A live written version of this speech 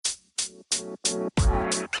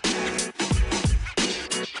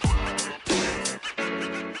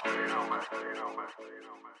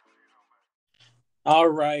All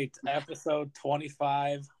right, episode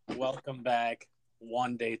 25. Welcome back.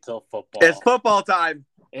 One day till football. It's football time.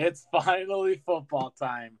 It's finally football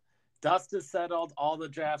time. Dust is settled. All the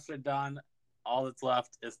drafts are done. All that's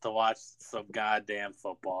left is to watch some goddamn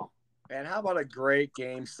football. And how about a great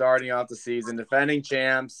game starting off the season, defending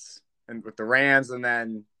champs and with the Rams, and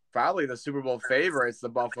then probably the Super Bowl favorites, the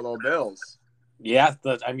Buffalo Bills. Yeah,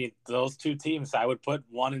 those two teams I would put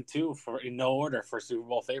 1 and 2 in no order for Super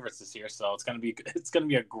Bowl favorites this year. So it's gonna be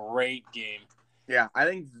a great game. Yeah, I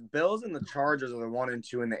think Bills and the Chargers are the 1 and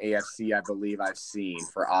 2 in the AFC. I believe I've seen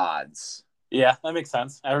for odds. Yeah, that makes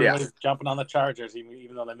sense. Everybody's jumping on the Chargers,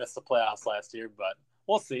 even though they missed the playoffs last year. But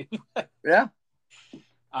we'll see. Yeah.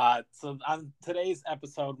 So on today's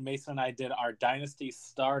episode, Mason and I did our Dynasty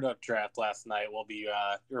Startup Draft last night. We'll be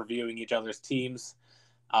reviewing each other's teams.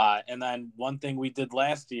 And then one thing we did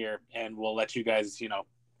last year, and we'll let you guys,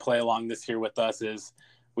 play along this year with us, is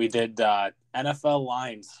we did NFL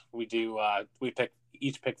lines. We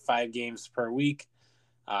each pick 5 games per week,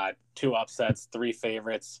 2 upsets, 3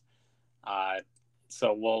 favorites.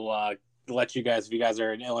 So we'll let you guys, if you guys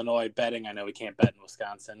are in Illinois betting, I know we can't bet in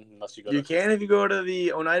Wisconsin unless you go. You can if you go to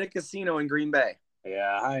the Oneida Casino in Green Bay.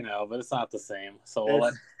 Yeah, I know, but it's not the same. So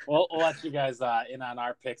we'll let you guys in on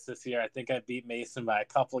our picks this year. I think I beat Mason by a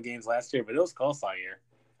couple of games last year, but it was close all year.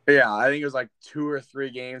 Yeah, I think it was like 2 or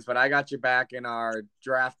 3 games, but I got you back in our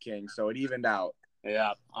DraftKings, so it evened out.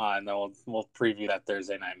 Yeah, and then we'll preview that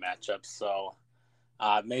Thursday night matchup. So,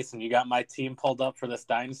 Mason, you got my team pulled up for this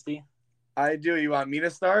dynasty? I do. You want me to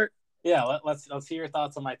start? Yeah, let's hear your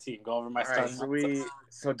thoughts on my team. Go over my starting. Right,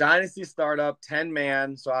 so Dynasty startup,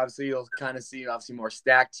 10-man. So obviously you'll kind of see more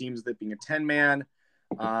stacked teams that being a 10-man.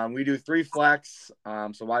 We do 3 flex.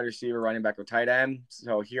 So wide receiver, running back, or tight end.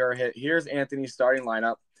 So here's Anthony's starting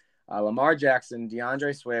lineup: Lamar Jackson,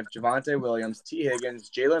 DeAndre Swift, Javonte Williams, T. Higgins,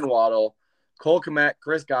 Jalen Waddle, Cole Kmet,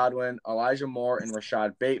 Chris Godwin, Elijah Moore, and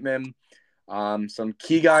Rashad Bateman. Some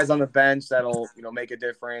key guys on the bench that'll make a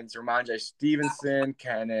difference: Ramondre Stevenson,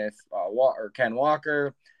 Ken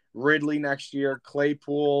Walker, Ridley next year,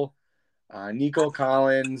 Claypool, Nico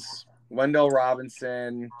Collins, Wendell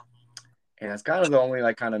Robinson, and that's kind of the only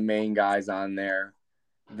kind of main guys on there.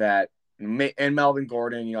 And Melvin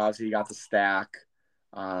Gordon, obviously you got the stack.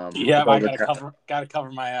 Yeah, I gotta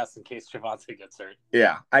cover my ass in case Javonte gets hurt.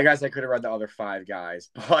 Yeah, I guess I could have read the other 5 guys,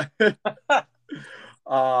 but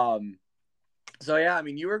So, yeah,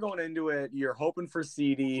 you were going into it, you're hoping for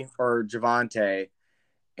CD or Javonte,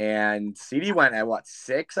 and CD went at,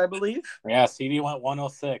 6, I believe? Yeah, CD went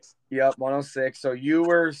 106. Yep, 106. So you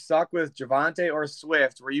were stuck with Javonte or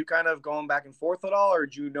Swift. Were you kind of going back and forth at all, or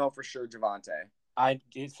did you know for sure Javonte?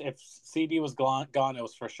 If CD was gone, it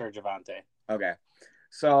was for sure Javonte. Okay.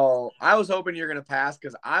 So I was hoping you're going to pass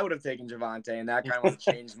because I would have taken Javonte, and that kind of would have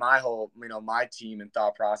changed my whole, my team and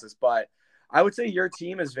thought process. But I would say your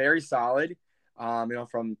team is very solid.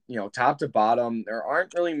 From top to bottom, there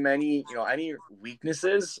aren't really many, any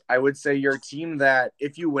weaknesses. I would say your team that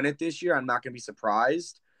if you win it this year, I'm not going to be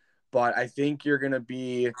surprised, but I think you're going to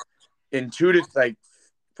be in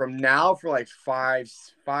from now for 5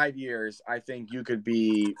 years. I think you could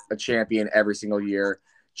be a champion every single year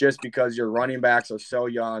just because your running backs are so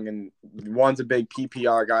young, and one's a big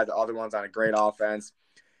PPR guy, the other one's on a great offense,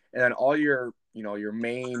 and then all your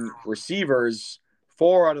main receivers,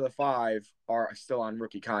 4 out of the 5 are still on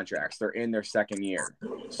rookie contracts. They're in their second year.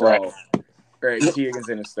 So, right. T. Higgins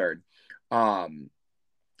in his third. So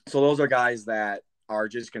those are guys that are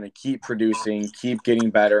just going to keep producing, keep getting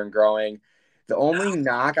better and growing. The only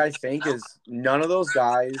knock, I think, is none of those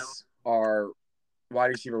guys are wide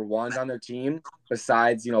receiver 1s on their team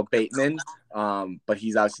besides, Bateman. But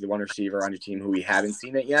he's obviously the one receiver on your team who we haven't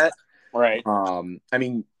seen it yet. Right.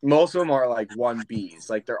 Most of them are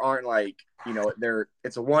 1Bs. There aren't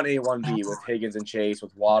it's a 1A, 1B with Higgins and Chase,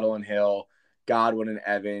 with Waddle and Hill, Godwin and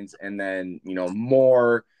Evans, and then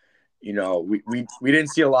more. We didn't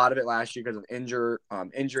see a lot of it last year because of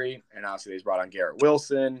injury, and obviously they brought on Garrett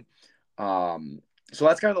Wilson. So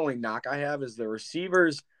that's kind of the only knock I have is the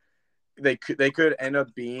receivers. They could end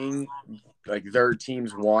up being their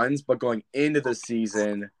team's 1s, but going into the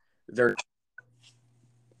season, that's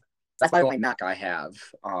my only knock I have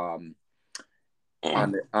on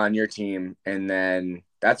your team. And then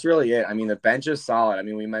that's really it. The bench is solid.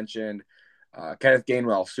 We mentioned Kenneth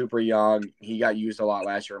Gainwell, super young. He got used a lot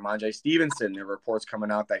last year. Ramondre Stevenson, there are reports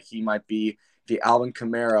coming out that he might be the Alvin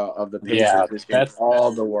Kamara of the Patriots. Yeah, that's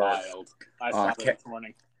all the world. Wild. I saw that this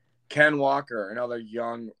morning. Ken Walker, another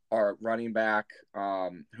young running back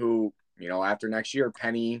who, after next year,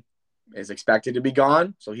 Penny is expected to be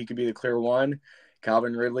gone, so he could be the clear one.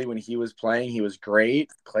 Calvin Ridley, when he was playing, he was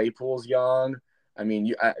great. Claypool's young. I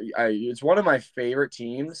mean, it's one of my favorite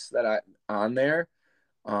teams that I on there.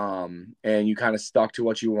 And you kind of stuck to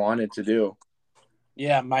what you wanted to do.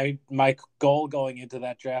 Yeah, my goal going into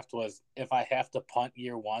that draft was if I have to punt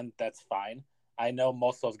year one, that's fine. I know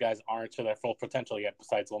most of those guys aren't to their full potential yet,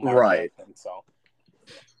 besides Lamar Right. Jackson.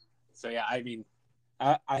 So yeah, I mean,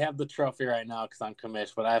 I have the trophy right now because I'm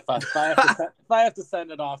commissioned. But if I have to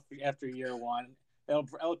send it off after year one,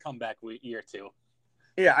 it'll come back year two.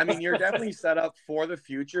 Yeah, I mean, you're definitely set up for the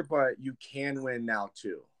future, but you can win now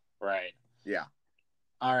too. Right. Yeah.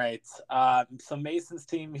 All right. So Mason's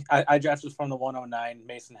team, I drafted from the 109.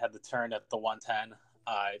 Mason had the turn at the 110.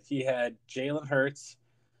 He had Jalen Hurts,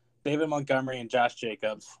 David Montgomery, and Josh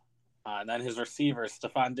Jacobs. And then his receivers,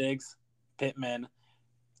 Stephon Diggs, Pittman,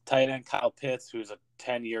 tight end Kyle Pitts, who's a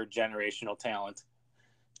 10-year generational talent,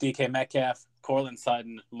 DK Metcalf, Cortland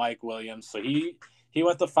Sutton, Mike Williams. So he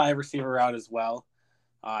went the 5 receiver route as well.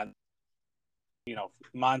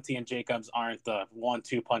 Monty and Jacobs aren't the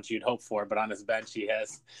 1-2 punch you'd hope for, but on his bench he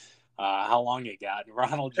has how long you got?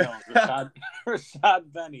 Ronald Jones,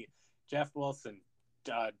 Rashad Benny, Jeff Wilson,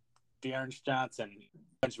 Dearness Johnson,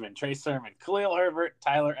 Benjamin, Trey Sermon, Khalil Herbert,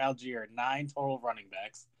 Tyler Algier, 9 total running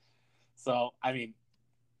backs. So, I mean,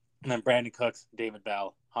 and then Brandon Cooks, David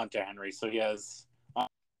Bell, Hunter Henry. So he has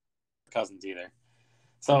Cousins either.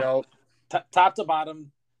 So top to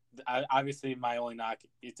bottom, obviously my only knock,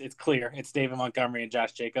 it's clear. It's David Montgomery and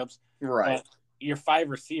Josh Jacobs. Right. But your 5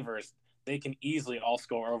 receivers, they can easily all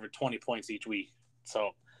score over 20 points each week.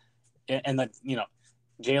 So, and then,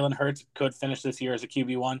 Jalen Hurts could finish this year as a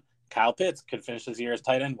QB1. Kyle Pitts could finish this year as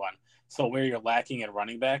tight end 1. So where you're lacking at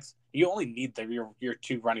running backs, you only need your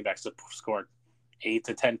 2 running backs to score 8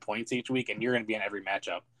 to 10 points each week, and you're going to be in every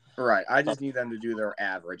matchup. Right. I just need them to do their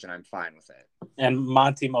average, and I'm fine with it. And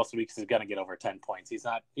Monty most weeks is going to get over 10 points. He's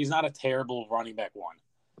not a terrible running back 1.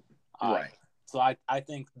 Right. So I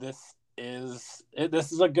think this is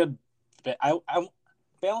a good fit. I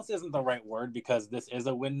balance isn't the right word because this is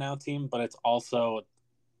a win now team, but it's also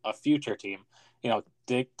a future team.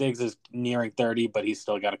 Diggs is nearing 30, but he's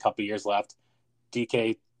still got a couple years left.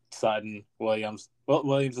 DK, Sutton, Williams. Well,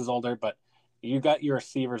 Williams is older, but you got your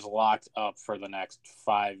receivers locked up for the next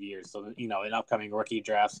 5 years. So, in upcoming rookie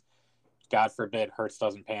drafts, God forbid Hurts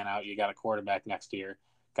doesn't pan out. You got a quarterback next year.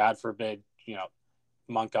 God forbid,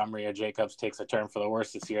 Montgomery or Jacobs takes a turn for the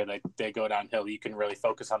worse this year. They go downhill. You can really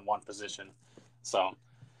focus on one position. So,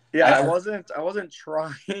 yeah, I wasn't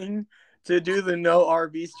trying to do the no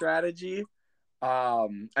RB strategy. I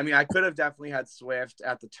mean, I could have definitely had Swift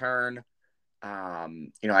at the turn.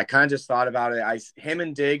 I kind of just thought about it. Him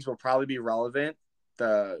and Diggs will probably be relevant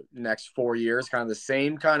the next 4 years, kind of the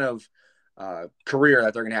same kind of career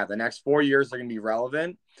that they're going to have. The next 4 years, they're going to be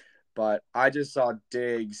relevant. But I just saw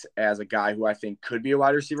Diggs as a guy who I think could be a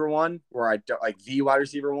wide receiver 1, where I don't like the wide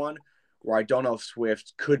receiver 1, where I don't know if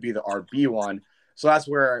Swift could be the RB 1. So that's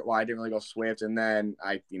where I didn't really go Swift. And then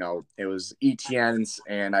it was ETNs,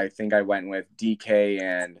 and I think I went with DK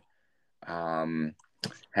and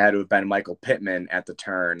had to have been Michael Pittman at the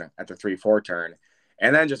 3-4 turn.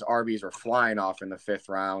 And then just RBs were flying off in the 5th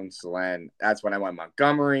round. So then that's when I went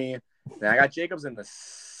Montgomery. Then I got Jacobs in the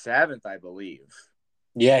 7th, I believe.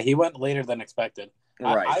 Yeah, he went later than expected.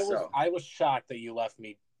 Right. I was shocked that you left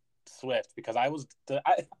me Swift because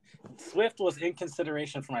Swift was in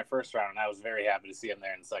consideration for my first round, and I was very happy to see him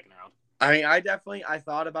there in the 2nd round. I mean, I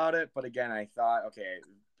thought about it, but again, I thought, okay,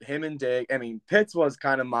 him and Diggs. I mean, Pitts was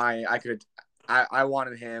kind of I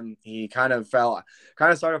wanted him. He kind of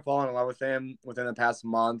started falling in love with him within the past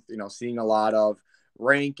month, seeing a lot of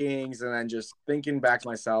rankings and then just thinking back to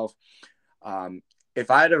myself.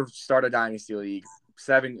 If I had to start a dynasty league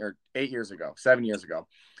 7 years ago,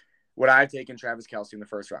 would I have taken Travis Kelce in the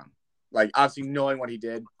 1st round? Like, obviously knowing what he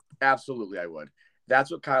did, absolutely I would. That's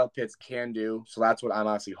what Kyle Pitts can do. So that's what I'm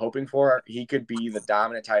honestly hoping for. He could be the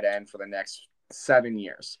dominant tight end for the next 7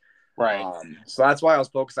 years. Right. So that's why I was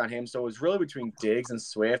focused on him. So it was really between Diggs and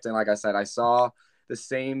Swift. And like I said, I saw the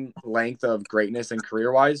same length of greatness and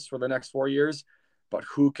career-wise for the next 4 years, but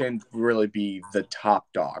who can really be the top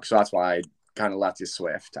dog? So that's why I kind of left you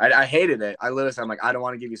Swift. I hated it. I literally said, I'm like, I don't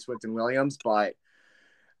want to give you Swift and Williams, but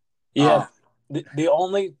yeah.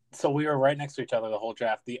 So we were right next to each other the whole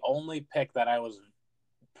draft. The only pick that I was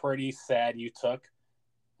pretty sad you took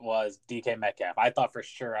was DK Metcalf. I thought for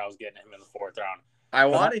sure I was getting him in the 4th round. I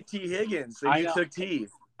wanted T. Higgins, so you took T.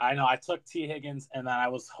 I know. I took T. Higgins, and then I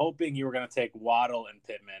was hoping you were going to take Waddle and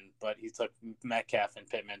Pittman, but he took Metcalf and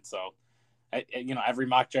Pittman. So, every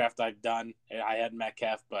mock draft I've done, I had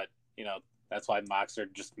Metcalf, but, that's why mocks are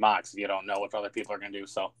just mocks. You don't know what other people are going to do.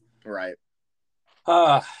 So, Right.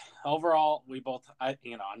 Overall, we both, I'm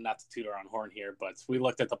not to toot our own horn here, but we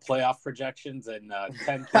looked at the playoff projections and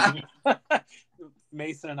 10 teams.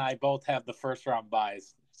 Mason and I both have the first round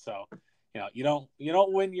buys. So, you don't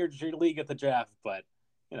win your league at the draft, but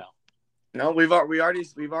No, we've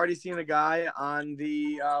already seen a guy on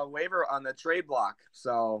the waiver on the trade block.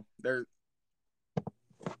 So there's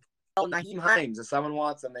Nyheim Hines. If someone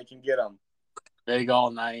wants them, they can get them. There you go,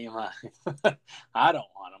 Nyheim Hines. I don't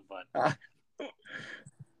want them, but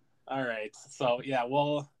all right. So yeah,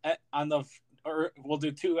 we'll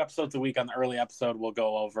do 2 episodes a week. On the early episode, we'll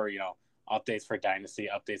go over updates for Dynasty,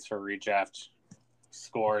 updates for redraft,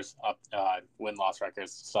 scores, win-loss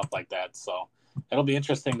records, stuff like that. So it'll be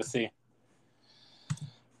interesting to see.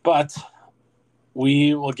 But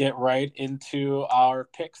we will get right into our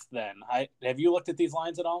picks then. Have you looked at these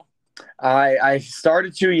lines at all? I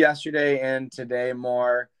started to yesterday and today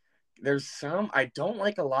more. There's some I don't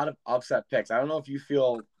like a lot of upset picks. I don't know if you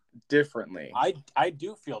feel differently. I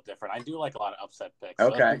do feel different. I do like a lot of upset picks.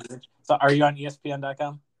 Okay. So are you on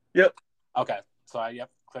ESPN.com? Yep. Okay. So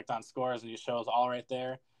clicked on scores and you show us all right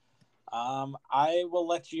there. I will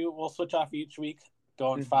let you. We'll switch off each week,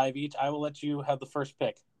 going 5 each. I will let you have the first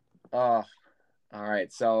pick. All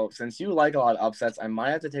right. So since you like a lot of upsets, I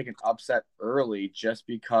might have to take an upset early just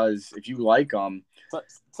because if you like them.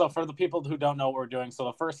 So for the people who don't know what we're doing, so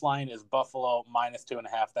the first line is Buffalo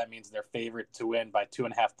 -2.5. That means they're favorite to win by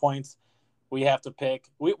 2.5 points. We have to pick.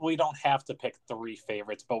 We don't have to pick 3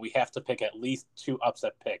 favorites, but we have to pick at least 2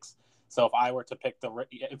 upset picks. So if I were to pick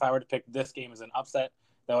this game as an upset,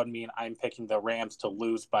 that would mean I'm picking the Rams to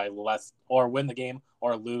lose by less or win the game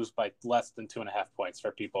or lose by less than 2.5 points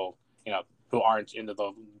for people, who aren't into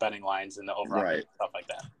the betting lines and the over Right. Stuff like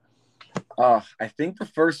that. I think the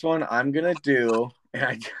first one I'm going to do,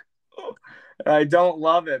 and I don't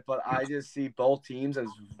love it, but I just see both teams as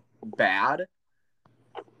bad.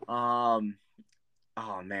 Oh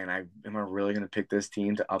man, am I really going to pick this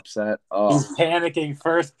team to upset? He's panicking.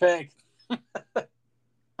 First pick.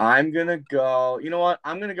 I'm going to go, you know what?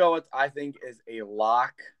 I'm going to go with, I think is a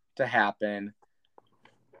lock to happen.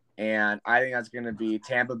 And I think that's going to be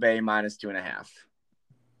Tampa Bay -2.5.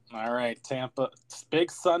 All right, Tampa. Big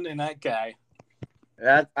Sunday night guy.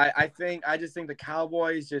 I just think the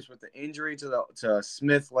Cowboys, just with the injury to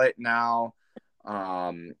Smith right now,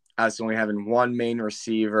 us only having one main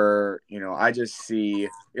receiver, I just see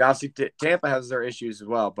obviously Tampa has their issues as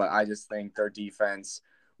well, but I just think their defense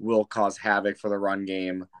will cause havoc for the run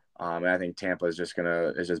game. And I think Tampa is just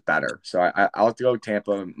better. So I'll have to go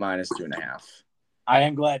Tampa -2.5. I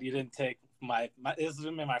am glad you didn't take this is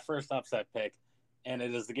going to be my first upset pick, and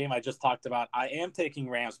it is the game I just talked about. I am taking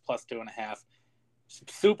Rams +2.5.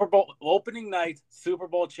 Super Bowl opening night, Super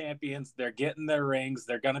Bowl champions. They're getting their rings.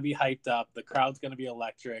 They're going to be hyped up. The crowd's going to be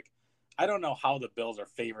electric. I don't know how the Bills are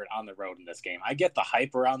favored on the road in this game. I get the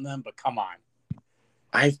hype around them, but come on.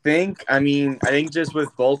 I think just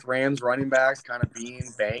with both Rams running backs kind of being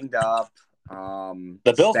banged up,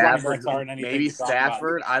 the Bills running backs aren't anything. Maybe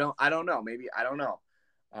Stafford. I don't know. Maybe I don't know.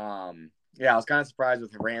 Yeah, I was kind of surprised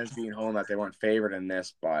with the Rams being home that they weren't favored in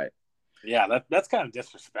this, but yeah, that's kind of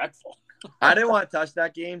disrespectful. I didn't want to touch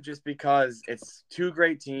that game just because it's 2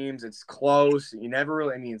 great teams. It's close. You never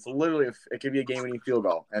really. I mean, it's literally it could be a game-winning field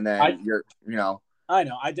goal, and then I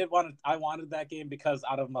know. I wanted that game because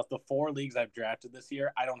out of the 4 leagues I've drafted this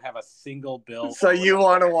year, I don't have a single Bill. So you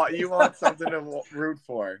want something to root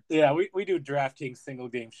for. Yeah, we do DraftKings single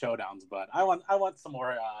game showdowns, but I want some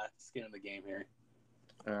more skin in the game here.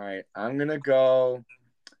 All right, I'm gonna go.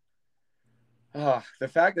 The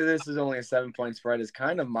fact that this is only a 7-point spread is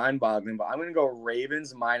kind of mind-boggling, but I'm gonna go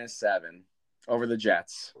Ravens -7 over the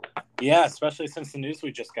Jets. Yeah, especially since the news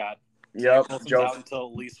we just got. Yep, out until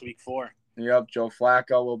at least week 4. Yep, Joe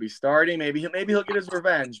Flacco will be starting. Maybe he'll get his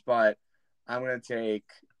revenge, but I'm gonna take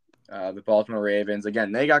the Baltimore Ravens.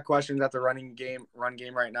 Again, they got questions at the run game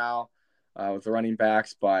right now with the running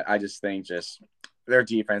backs, but I just think their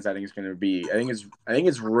defense, I think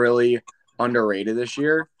it's really underrated this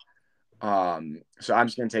year. So I'm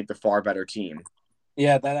just gonna take the far better team.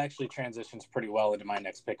 Yeah, that actually transitions pretty well into my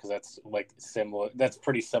next pick because that's similar. That's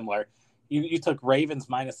pretty similar. You took Ravens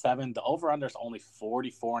 -7. The over/under is only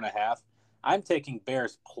 44.5. I'm taking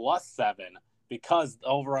Bears +7 because the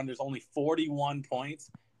over/under is only 41 points.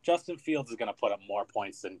 Justin Fields is going to put up more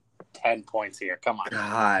points than 10 points here. Come on.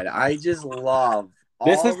 God, I just love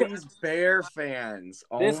these Bear fans.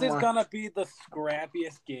 This is going to be the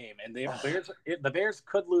scrappiest game. And the Bears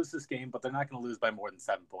could lose this game, but they're not going to lose by more than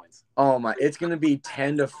 7 points. Oh, my. It's going to be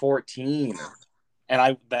 10-14. And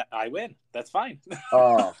I win. That's fine.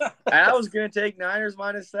 Oh, and I was gonna take Niners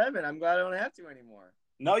 -7. I'm glad I don't have to anymore.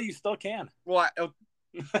 No, you still can. Well,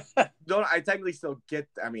 I technically still get.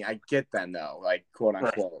 I mean, I get them though, like quote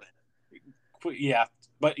unquote. Right. Yeah,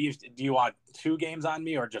 but do you want 2 games on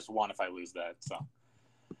me or just 1 if I lose that? So,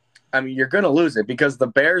 I mean, you're gonna lose it because the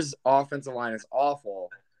Bears' offensive line is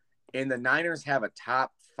awful, and the Niners have a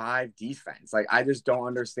top 5 defense. Like, I just don't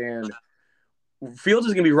understand. Fields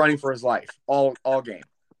is gonna be running for his life all game.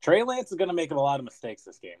 Trey Lance is gonna make a lot of mistakes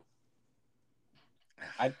this game.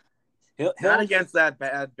 He'll not against that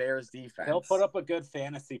bad Bears defense. He'll put up a good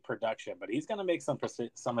fantasy production, but he's gonna make some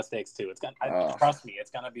mistakes too. Trust me,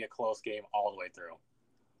 it's gonna be a close game all the way through.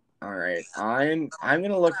 All right, I'm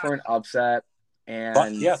gonna look for an upset, and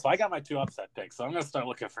so I got my 2 upset picks, so I'm gonna start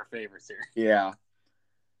looking for favorites here. Yeah,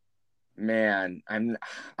 man,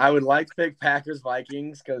 I would like to pick Packers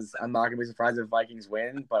Vikings because I'm not gonna be surprised if Vikings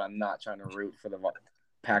win, but I'm not trying to root for the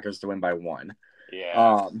Packers to win by 1.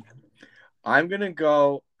 Yeah. I'm gonna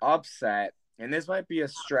go upset, and this might be a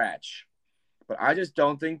stretch, but I just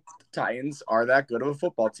don't think the Titans are that good of a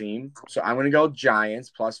football team. So I'm gonna go Giants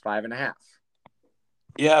 +5.5.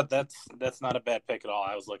 Yeah, that's not a bad pick at all.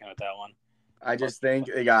 I was looking at that one. I just think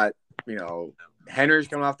they got, Henry's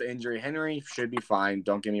coming off the injury. Henry should be fine,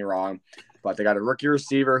 don't get me wrong. But they got a rookie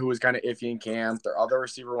receiver who was kind of iffy in camp. Their other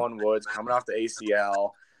receiver, Woods, coming off the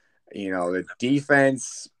ACL. The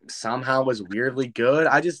defense somehow was weirdly good.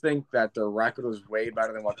 I just think that their record was way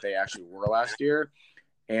better than what they actually were last year.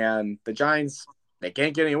 And the Giants, they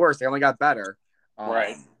can't get any worse. They only got better.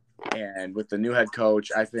 Right. And with the new head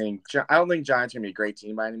coach, I don't think Giants are going to be a great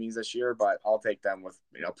team by any means this year, but I'll take them with,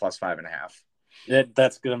 +5.5.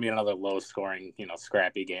 That's going to be another low-scoring,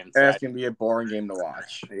 scrappy game. That's going to be a boring game to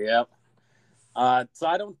watch. Yep. So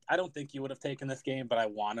I don't think you would have taken this game, but I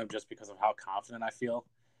want to just because of how confident I feel.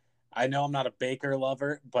 I know I'm not a Baker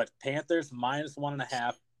lover, but Panthers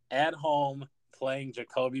 -1.5 at home playing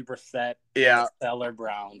Jacoby Brissett. Yeah. Stellar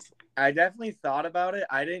Browns. I definitely thought about it.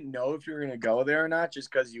 I didn't know if you were going to go there or not just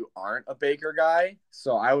because you aren't a Baker guy.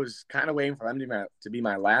 So I was kind of waiting for them to be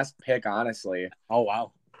my last pick, honestly. Oh,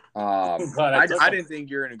 wow. But I didn't think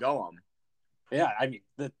you were going to go them. Yeah, I mean,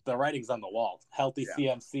 the writing's on the wall. Healthy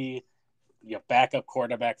CMC, backup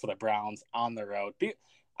quarterback for the Browns on the road.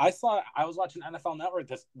 I was watching NFL Network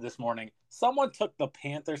this morning. Someone took the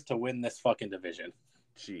Panthers to win this fucking division.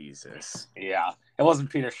 Jesus. Yeah. It wasn't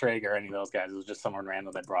Peter Schrager or any of those guys. It was just someone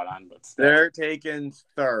random they brought on. But still. They're taking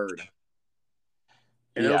 3rd.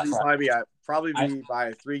 And it'll probably be by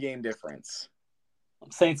a 3-game difference.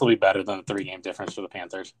 Saints will be better than a 3-game difference for the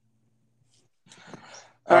Panthers.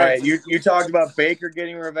 All right, you talked about Baker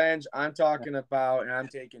getting revenge. I'm talking about, and I'm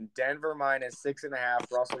taking Denver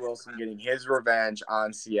 -6.5. Russell Wilson getting his revenge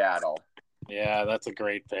on Seattle. Yeah, that's a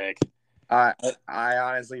great pick. I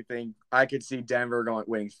honestly think I could see Denver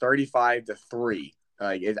winning 35-3.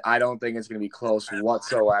 I don't think it's going to be close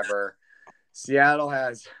whatsoever. Seattle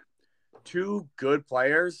has 2 good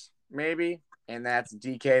players, maybe, and that's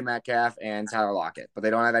DK Metcalf and Tyler Lockett. But they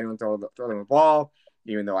don't have anyone throw them the ball.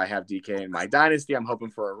 Even though I have DK in my dynasty, I'm hoping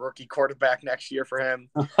for a rookie quarterback next year for him.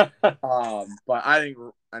 But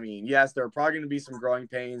yes, there are probably going to be some growing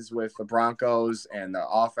pains with the Broncos and the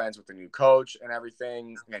offense with the new coach and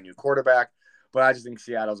everything and new quarterback. But I just think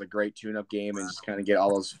Seattle's a great tune-up game and just kind of get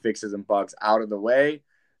all those fixes and bugs out of the way.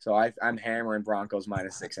 So I'm hammering Broncos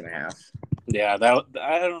 -6.5. Yeah, I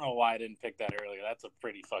don't know why I didn't pick that earlier. That's a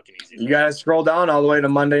pretty fucking easy pick. You got to scroll down all the way to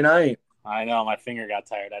Monday night. I know. My finger got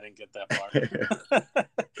tired. I didn't get that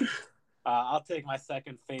far. I'll take my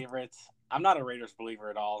second favorite. I'm not a Raiders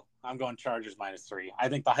believer at all. I'm going Chargers -3. I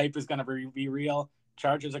think the hype is going to be real.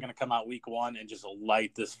 Chargers are going to come out week 1 and just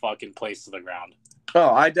light this fucking place to the ground.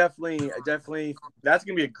 Oh, I definitely. That's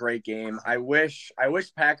going to be a great game. I wish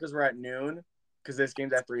Packers were at noon because this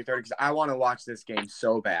game's at 3:30 because I want to watch this game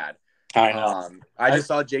so bad. I know. I just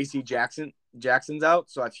saw J.C. Jackson's out,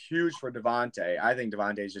 so that's huge for Devontae. I think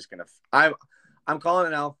Devontae's just gonna. I'm calling it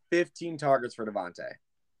now. 15 targets for Devontae.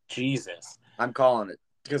 Jesus. I'm calling it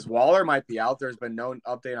because Waller might be out. There's been no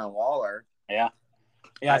update on Waller. Yeah.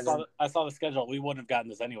 I saw the schedule. We wouldn't have gotten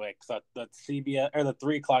this anyway because the CBS or the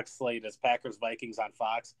 3:00 slate is Packers Vikings on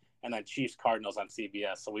Fox and then Chiefs Cardinals on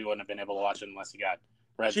CBS. So we wouldn't have been able to watch it unless you got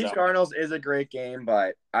Red Zone. Chiefs Cardinals is a great game,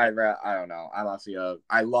 but I don't know. I'm honestly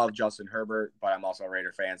I love Justin Herbert, but I'm also a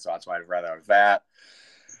Raider fan, so that's why I'd rather have that.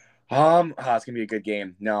 It's gonna be a good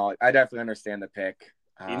game. No, I definitely understand the pick.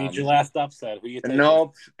 You need your last upset. Who you taking?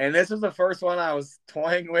 Nope. And this was the first one I was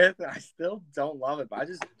toying with. I still don't love it, but I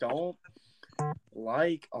just don't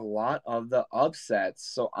like a lot of the upsets.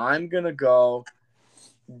 So I'm gonna go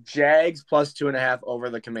Jags +2.5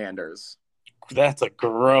 over the Commanders. That's a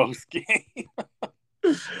gross game.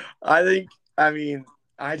 I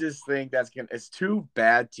just think it's two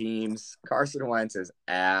bad teams. Carson Wentz is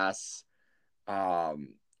ass.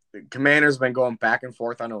 The Commanders been going back and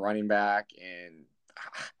forth on a running back, and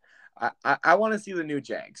I want to see the new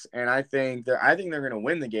Jags, and I think they're going to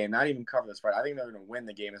win the game, not even cover the spread. I think they're going to win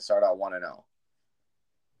the game and start out 1-0.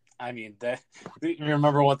 I mean, you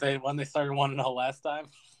remember when they started 1-0 last time?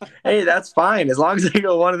 Hey, that's fine as long as they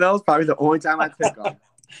go 1-0. It's probably the only time I pick them.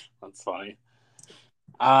 That's funny.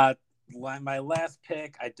 My last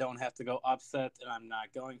pick, I don't have to go upset, and I'm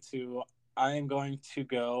not going to. I am going to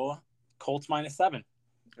go Colts -7.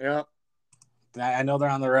 Yeah. I know they're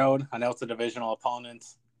on the road. I know it's a divisional opponent.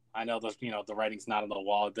 I know the writing's not on the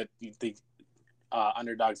wall. That the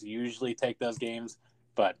underdogs usually take those games,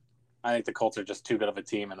 but I think the Colts are just too good of a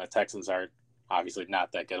team, and the Texans are obviously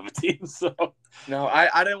not that good of a team. So no,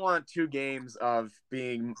 I didn't want two games of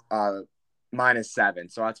being -7,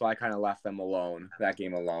 so that's why I kind of left them alone. That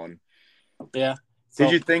game alone. Yeah. So,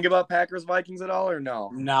 did you think about Packers Vikings at all, or no?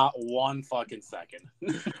 Not one fucking second.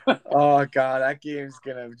 Oh God, that game's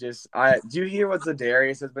gonna just. Do you hear what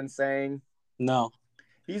Za'Darius has been saying? No.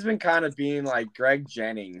 He's been kind of being like Greg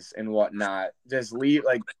Jennings and whatnot. Just leave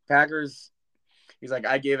like Packers. He's like,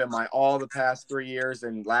 I gave it my all the past 3 years,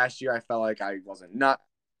 and last year I felt like I wasn't nuts.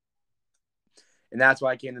 And that's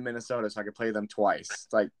why I came to Minnesota, so I could play them twice.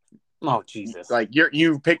 It's like, oh Jesus! Like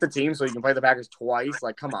you picked the team so you can play the Packers twice.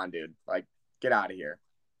 Like, come on, dude. Like, get out of here.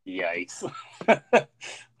 Yikes!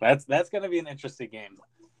 that's gonna be an interesting game.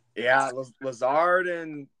 Yeah, Lazard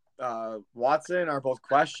and Watson are both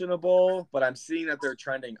questionable, but I'm seeing that they're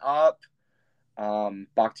trending up.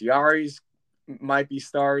 Bakhtiari's might be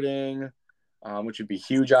starting, which would be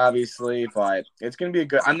huge, obviously. But it's gonna be a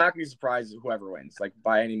good. I'm not gonna be surprised whoever wins. Like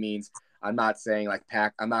by any means, I'm not saying like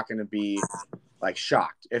I'm not gonna be like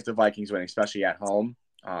shocked if the Vikings win, especially at home.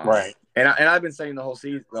 Right. And I've been saying the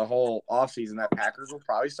whole offseason that Packers will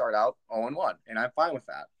probably start out 0-1, and I'm fine with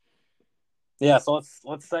that. Yeah, so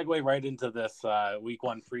let's segue right into this week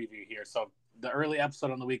 1 preview here. So the early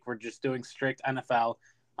episode on the week, we're just doing strict NFL,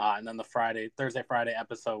 and then the Thursday, Friday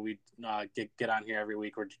episode, we get on here every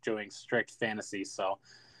week. We're doing strict fantasy. So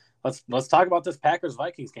let's talk about this Packers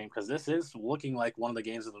Vikings game because this is looking like one of the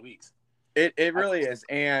games of the week. It really is,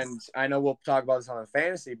 and I know we'll talk about this on the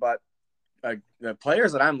fantasy, but the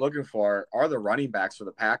players that I'm looking for are the running backs for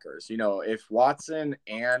the Packers. You know, if Watson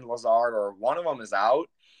and Lazard or one of them is out,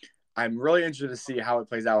 I'm really interested to see how it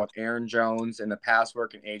plays out with Aaron Jones and the pass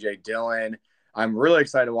work and A.J. Dillon. I'm really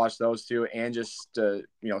excited to watch those two and just to,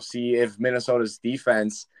 see if Minnesota's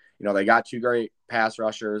defense, they got 2 great pass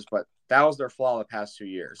rushers, but that was their flaw the past 2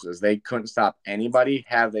 years is they couldn't stop anybody.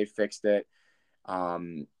 Have they fixed it?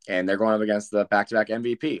 And they're going up against the back-to-back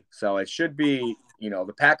MVP. So it should be,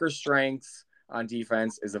 the Packers' strengths on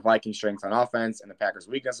defense is the Vikings' strength on offense, and the Packers'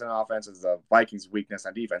 weakness on offense is the Vikings' weakness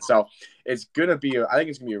on defense. So it's going to be, I think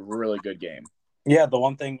it's going to be a really good game. Yeah, the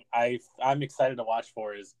one thing I'm excited to watch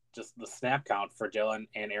for is just the snap count for Dillon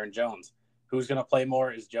and Aaron Jones. Who's going to play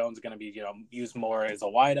more? Is Jones going to be, used more as a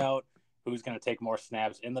wideout? Who's going to take more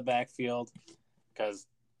snaps in the backfield? Because,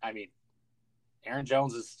 Aaron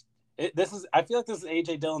Jones is – I feel like this is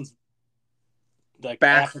A.J. Dillon's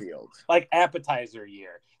backfield. Appetizer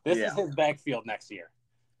year. This is his backfield next year.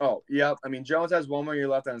 Oh, yep. Jones has 1 more year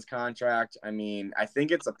left on his contract. I think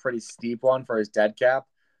it's a pretty steep one for his dead cap.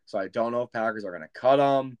 So I don't know if Packers are going to cut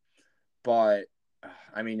him. But,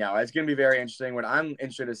 now it's going to be very interesting. What I'm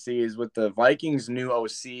interested to see is with the Vikings' new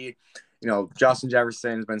OC, Justin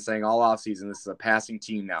Jefferson has been saying all offseason this is a passing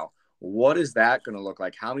team now. What is that going to look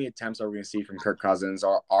like? How many attempts are we going to see from Kirk Cousins?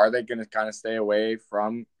 Or are they going to kind of stay away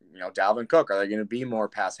from, Dalvin Cook? Are they going to be more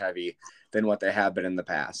pass heavy than what they have been in the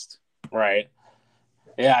past? Right.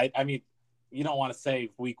 Yeah, you don't want to say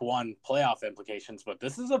week 1 playoff implications, but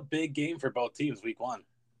this is a big game for both teams week 1.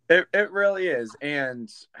 It really is.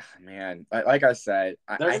 And, man, like I said,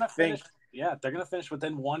 they're going to finish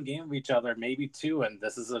within 1 game of each other, maybe 2, and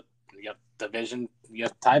this is a division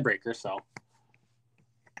tiebreaker, so.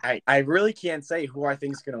 I really can't say who I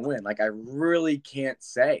think is going to win. I really can't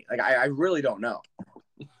say. I really don't know.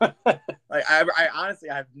 I honestly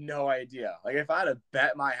have no idea. If I had to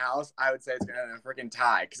bet my house, I would say it's going to end a freaking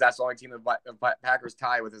tie because that's the only team the Packers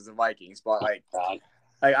tie with is the Vikings. But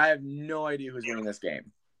I have no idea who's winning this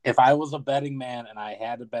game. If I was a betting man and I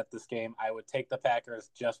had to bet this game, I would take the Packers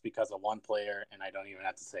just because of one player, and I don't even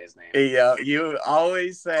have to say his name. Yeah, you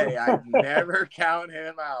always say I never count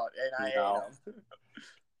him out, and I hate him.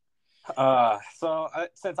 So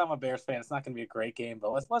since I'm a Bears fan, it's not going to be a great game,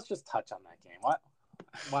 but let's just touch on that game.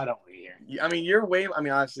 Why don't we hear? I mean, you're way. I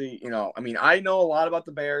mean, honestly, I know a lot about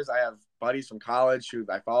the Bears. I have buddies from college who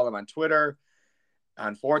I follow them on Twitter,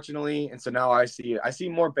 unfortunately, and so now I see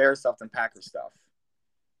more Bear stuff than Packer stuff.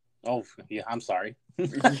 Oh, yeah, I'm sorry.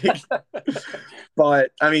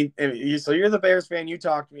 But I mean, so you're the Bears fan. You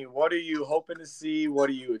talk to me. What are you hoping to see? What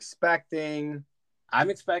are you expecting? I'm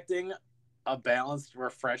expecting a balanced,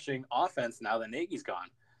 refreshing offense now that Nagy's gone.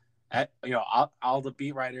 All the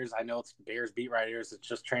beat writers, I know it's Bears beat writers, it's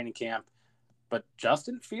just training camp, but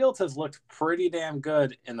Justin Fields has looked pretty damn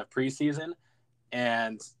good in the preseason.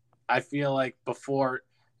 And I feel like before,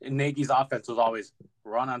 Nagy's offense was always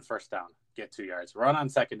run on first down, get 2 yards, run on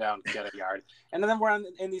second down, get a yard. And then we're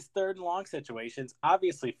in these third and long situations.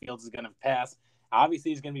 Obviously, Fields is going to pass.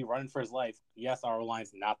 Obviously, he's going to be running for his life. Yes, our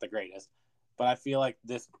line's not the greatest, but I feel like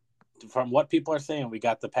this, from what people are saying, we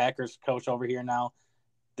got the Packers coach over here now.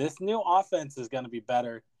 This new offense is going to be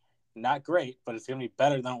better. Not great, but it's going to be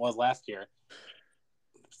better than it was last year.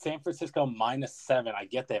 San Francisco -7. I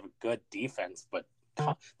get they have a good defense, but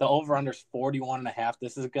the over-under is 41.5.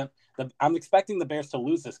 This is good. I'm expecting the Bears to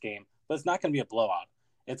lose this game, but it's not going to be a blowout.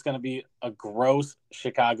 It's going to be a gross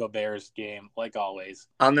Chicago Bears game, like always.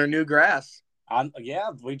 On their new grass.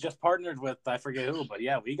 Yeah, we just partnered with, I forget who, but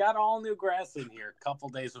yeah, we got all new grass in here a couple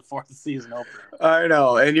days before the season opener. I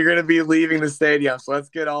know, and you're going to be leaving the stadium, so let's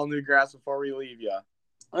get all new grass before we leave you.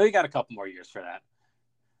 Well, we got a couple more years for that.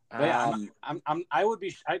 But yeah, I would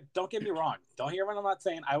be. Don't get me wrong. Don't hear what I'm not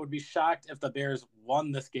saying. I would be shocked if the Bears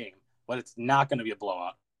won this game, but it's not going to be a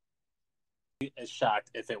blowout. As shocked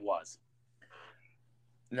if it was.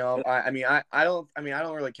 No, I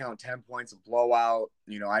don't really count 10 points a blowout.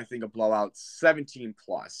 I think a blowout 17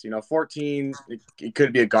 plus. 14, it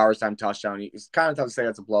could be a garbage time touchdown. It's kind of tough to say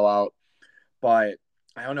that's a blowout, but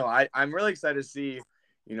I don't know. I'm really excited to see,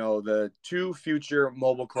 the two future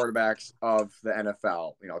mobile quarterbacks of the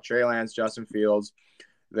NFL. Trey Lance, Justin Fields.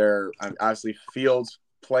 They're obviously Fields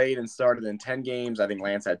played and started in 10 games. I think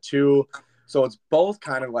Lance had 2, so it's both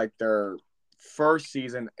kind of like their first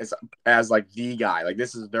season as like the guy. Like,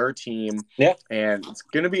 this is their team. Yeah. And it's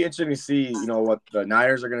going to be interesting to see, what the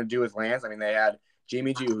Niners are going to do with Lance. I mean, they had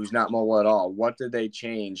Jimmy G, who's not mobile at all. What did they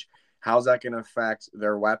change? How's that going to affect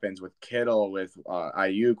their weapons with Kittle, with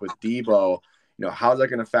Ayuk, with Debo? How's that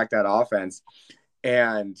going to affect that offense?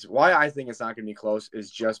 And why I think it's not going to be close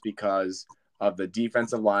is just because of the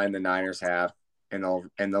defensive line the Niners have and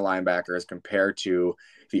the linebackers compared to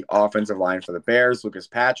the offensive line for the Bears. Lucas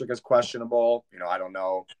Patrick is questionable. I don't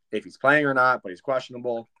know if he's playing or not, but he's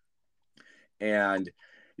questionable. And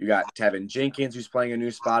you got Tevin Jenkins, who's playing a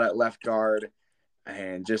new spot at left guard.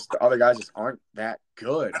 And just the other guys just aren't that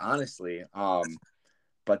good, honestly.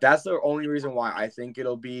 But that's the only reason why I think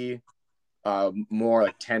it'll be more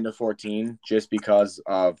like 10-14, just because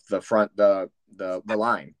of the front, the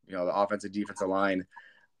line, the offensive defensive line.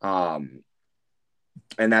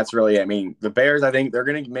 And that's really, I mean, the Bears, I think they're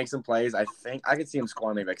going to make some plays. I think I could see them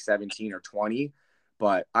scoring maybe like 17 or 20,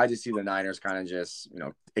 but I just see the Niners kind of just,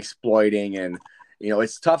 exploiting. And,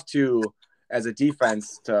 it's tough as a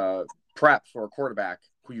defense to prep for a quarterback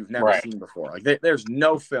who you've never seen before. Like, there's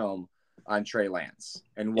no film on Trey Lance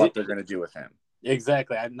and what they're going to do with him.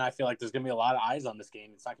 Exactly. And I feel like there's going to be a lot of eyes on this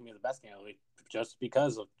game. It's not going to be the best game of the week just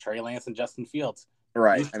because of Trey Lance and Justin Fields.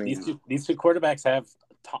 Right. These two quarterbacks have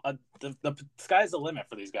the sky's the limit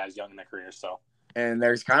for these guys young in their careers. So, and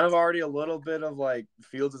there's kind of already a little bit of like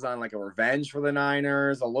Fields is on like a revenge for the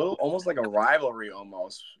Niners, almost like a rivalry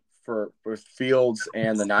almost for Fields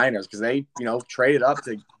and the Niners, because they traded up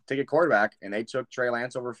to take a quarterback and they took Trey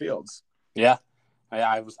Lance over Fields. Yeah,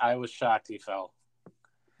 I was shocked he fell.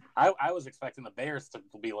 I was expecting the Bears to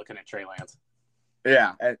be looking at Trey Lance.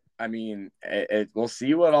 Yeah, I mean, we'll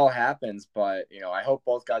see what all happens, but I hope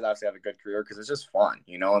both guys obviously have a good career because it's just fun,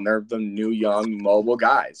 and they're the new young mobile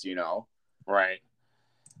guys, Right.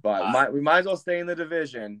 But we might as well stay in the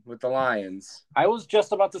division with the Lions. I was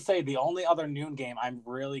just about to say the only other noon game I'm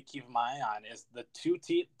really keeping my eye on is the two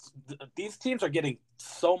teams. These teams are getting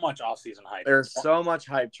so much offseason hype. There's so much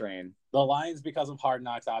hype train. The Lions because of Hard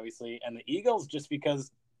Knocks, obviously, and the Eagles just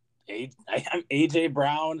because AJ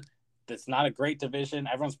Brown. It's not a great division.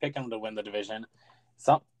 Everyone's picking them to win the division.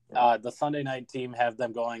 The Sunday night team have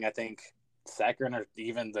them going, I think, second or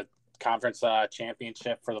even the conference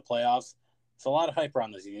championship for the playoffs. It's a lot of hype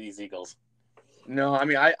around these Eagles. No, I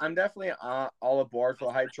mean, I'm definitely all aboard for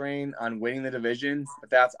the hype train on winning the division, but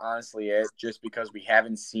that's honestly it, just because we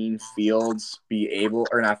haven't seen Hurts be able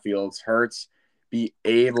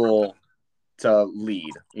to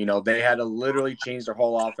lead. They had to literally change their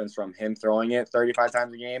whole offense from him throwing it 35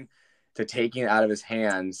 times a game to taking it out of his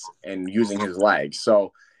hands and using his legs.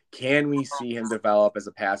 So Can we see him develop as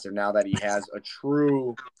a passer now that he has a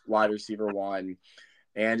true wide receiver one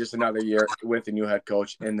and just another year with the new head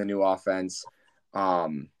coach in the new offense?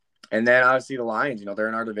 And then obviously the Lions, they're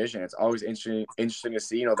in our division. It's always interesting to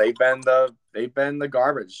see. They've been the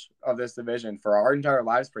garbage of this division for our entire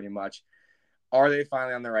lives pretty much. Are they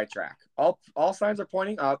finally on the right track? All signs are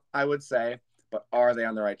pointing up, I would say, but are they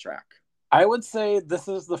on the right track? I would say this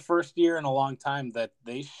is the first year in a long time that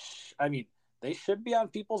they should be on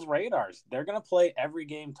people's radars. They're going to play every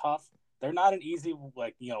game tough. They're not an easy,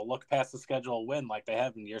 look past the schedule win like they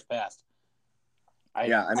have in years past.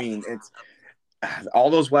 It's all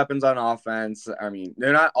those weapons on offense.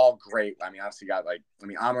 They're not all great. Obviously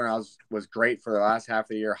Amon was great for the last half of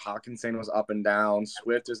the year. Hawkinson was up and down.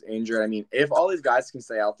 Swift is injured. If all these guys can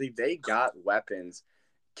stay healthy, they got weapons.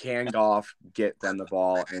 Can Goff get them the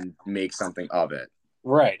ball and make something of it?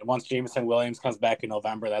 Right. Once Jameson Williams comes back in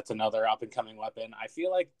November, that's another up-and-coming weapon. I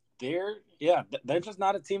feel like they're just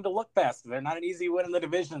not a team to look past. They're not an easy win in the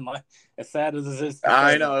division, as sad as it is.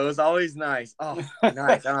 I know. It was always nice. Oh,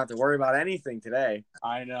 nice. I don't have to worry about anything today.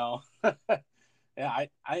 I know. Yeah,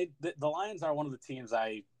 the Lions are one of the teams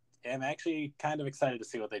I am actually kind of excited to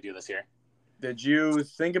see what they do this year. Did you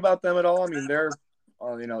think about them at all? They're,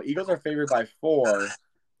 Eagles are favored by 4.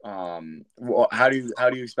 How do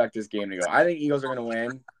you expect this game to go? I think Eagles are going to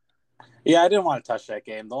win. Yeah, I didn't want to touch that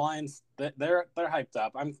game. The Lions, they're hyped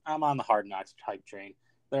up. I'm on the Hard Knocks hype train.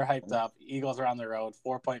 They're hyped up. Eagles are on the road,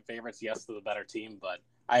 4-point favorites. Yes, to the better team, but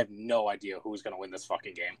I have no idea who's going to win this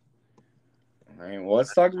fucking game. All right, well,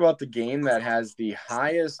 let's talk about the game that has the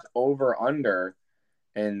highest over/under,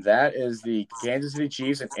 and that is the Kansas City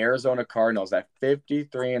Chiefs and Arizona Cardinals at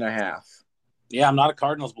 53.5. Yeah, I'm not a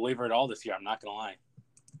Cardinals believer at all this year. I'm not going to lie.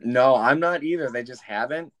 No, I'm not either. They just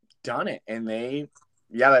haven't done it, and they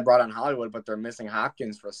brought on Hollywood, but they're missing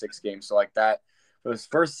Hopkins for 6 games. So like that, for those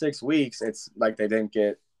first 6 weeks, it's like they didn't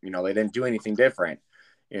get, they didn't do anything different,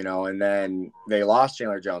 and then they lost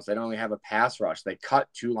Chandler Jones. They don't really have a pass rush. They cut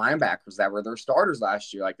 2 linebackers that were their starters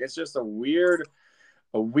last year. Like, it's just a weird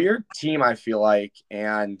team, I feel like.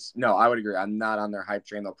 And no, I would agree. I'm not on their hype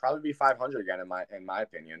train. They'll probably be 500 again, in my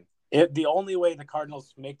opinion. The only way the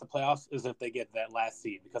Cardinals make the playoffs is if they get that last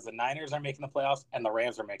seed, because the Niners are making the playoffs and the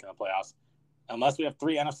Rams are making the playoffs. Unless we have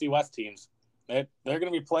 3 NFC West teams, they're going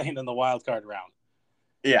to be playing in the wild card round.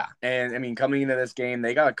 Yeah, and coming into this game,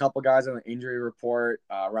 they got a couple guys on the injury report.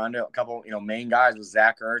 Rondale, a couple main guys with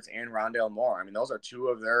Zach Ertz and Rondale Moore. Those are 2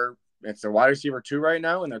 of their. It's their wide receiver 2 right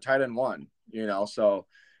now, and they're tight end 1. So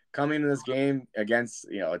coming into this game against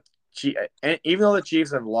and even though the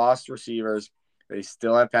Chiefs have lost receivers, they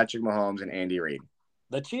still have Patrick Mahomes and Andy Reid.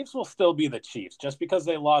 The Chiefs will still be the Chiefs just because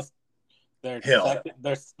they lost their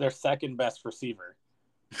second best receiver.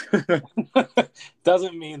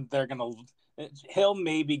 Doesn't mean they're gonna. Hill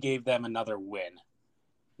maybe gave them another win.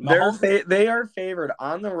 They are favored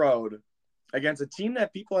on the road against a team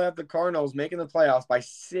that people have the Cardinals making the playoffs by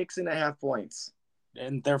 6.5 points.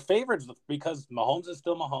 And they're favored because Mahomes is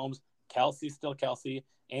still Mahomes, Kelsey's still Kelsey,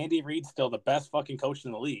 Andy Reid's still the best fucking coach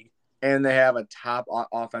in the league. And they have a top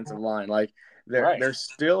offensive line. Like, they're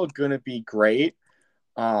still going to be great.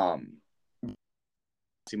 More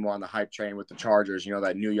on the hype train with the Chargers,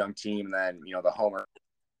 that new young team, and then, the homer.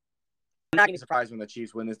 I'm not going to be surprised when the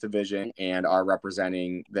Chiefs win this division and are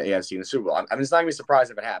representing the AFC in the Super Bowl. I'm just not going to be surprised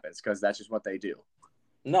if it happens, because that's just what they do.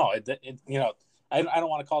 No, I don't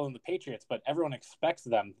want to call them the Patriots, but everyone expects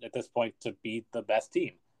them at this point to be the best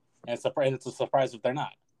team. And it's a surprise if they're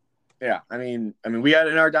not. Yeah, we had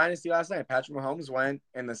in our dynasty last night, Patrick Mahomes went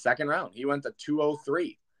in the second round. He went to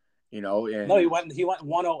 203. No, he went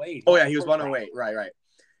 108. Oh yeah, he was 108. Right.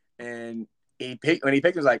 And when he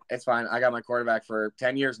picked, he was like, "It's fine. I got my quarterback for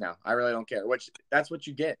 10 years now. I really don't care." Which, that's what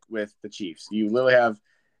you get with the Chiefs. You literally have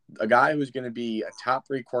a guy who's going to be a top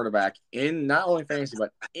 3 quarterback in not only fantasy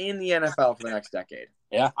but in the NFL for the next decade.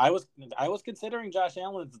 Yeah, I was considering Josh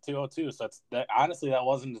Allen at the 202. So honestly, that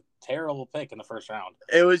wasn't a terrible pick in the first round.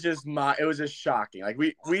 It was just shocking. Like,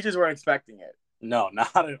 we just weren't expecting it. No,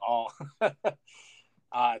 not at all.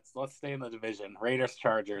 Let's stay in the division. Raiders,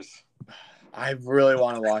 Chargers. I really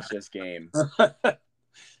want to watch this game.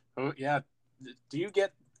 Yeah. Do you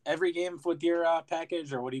get every game with your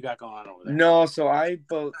package, or what do you got going on over there? No, so I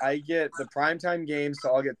get the primetime games,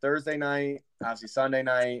 so I'll get Thursday night, obviously Sunday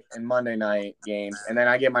night, and Monday night games, and then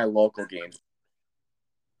I get my local games.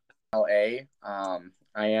 LA, I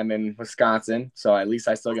am in Wisconsin, so at least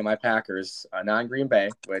I still get my Packers, not in Green Bay,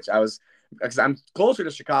 because I'm closer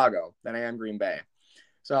to Chicago than I am Green Bay.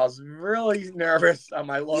 So I was really nervous on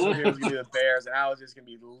my local game was going to be the Bears, and I was just going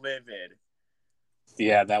to be livid.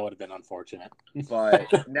 Yeah, that would have been unfortunate.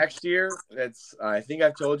 But next year, it's I think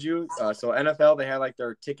I've told you. So NFL, they had like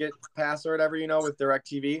their ticket pass or whatever, with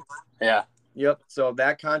DirecTV. Yeah. Yep. So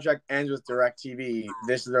that contract ends with DirecTV.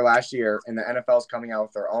 This is their last year, and the NFL is coming out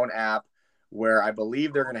with their own app where I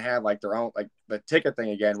believe they're going to have like their own like the ticket thing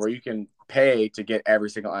again, where you can pay to get every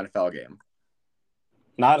single NFL game.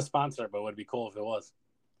 Not a sponsor, but it would be cool if it was.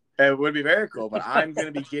 It would be very cool, but I'm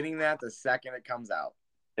going to be getting that the second it comes out.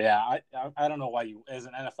 Yeah, I don't know why you, as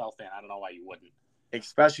an NFL fan, I don't know why you wouldn't.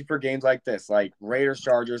 Especially for games like this, like Raiders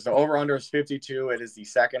Chargers. The over-under is 52. It is the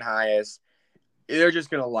second highest. They're just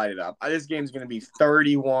going to light it up. This game's going to be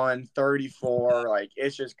 31, 34. Like,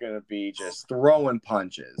 it's just going to be just throwing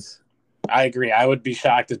punches. I agree. I would be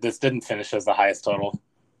shocked if this didn't finish as the highest total.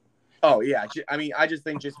 Oh, yeah. I mean, I just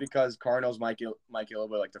think just because Cardinals might get a little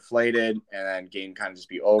bit, like, deflated and then game kind of just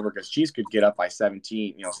be over because Chiefs could get up by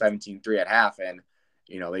 17, 17-3 at half, and,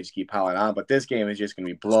 they just keep piling on. But this game is just going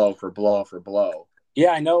to be blow for blow for blow. Yeah,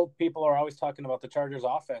 I know people are always talking about the Chargers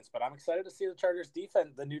offense, but I'm excited to see the Chargers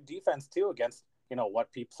defense, the new defense too, against what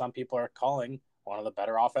some people are calling one of the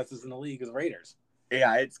better offenses in the league is Raiders.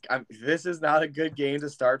 Yeah, this is not a good game to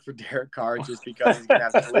start for Derek Carr just because he's gonna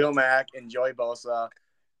have Khalil Mack and Joey Bosa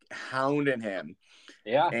hounding him.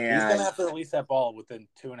 Yeah, he's gonna have to release that ball within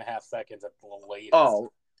 2.5 seconds at the latest.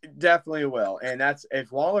 Oh, definitely will. And that's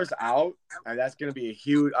if Waller's out, that's going to be a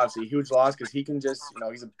huge loss because he can just,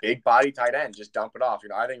 he's a big body tight end, just dump it off.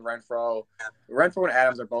 I think Renfrow and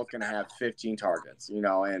Adams are both going to have 15 targets.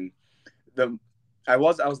 And I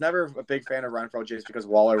was never a big fan of Renfrow just because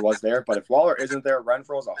Waller was there. But if Waller isn't there,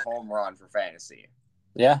 Renfrow's a home run for fantasy.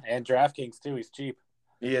 Yeah, and DraftKings too. He's cheap.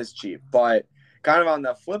 He is cheap, but kind of on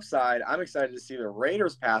the flip side, I'm excited to see the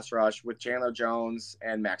Raiders pass rush with Chandler Jones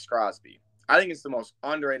and Max Crosby. I think it's the most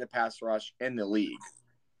underrated pass rush in the league.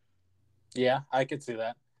 Yeah, I could see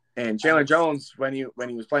that. And Chandler Jones, when he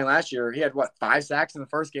was playing last year, he had 5 sacks in the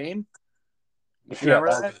first game. Remember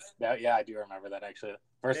that? Yeah, I do remember that actually.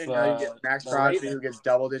 First, you get Max Crosby who gets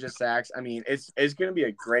double-digit sacks. I mean, it's going to be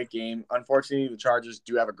a great game. Unfortunately, the Chargers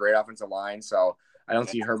do have a great offensive line, so I don't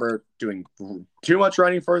see Herbert doing too much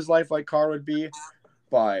running for his life like Carr would be.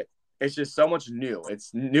 But it's just so much new.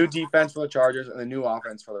 It's new defense for the Chargers and a new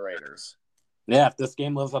offense for the Raiders. Yeah, if this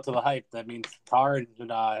game lives up to the hype, that means Carr and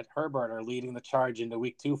Herbert are leading the charge into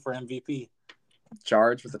week 2 for MVP.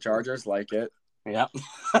 Charge with the Chargers, like it. Yep.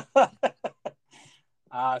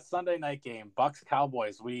 Sunday night game, Bucks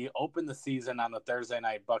Cowboys. We opened the season on the Thursday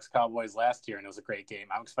night Bucks Cowboys last year, and it was a great game.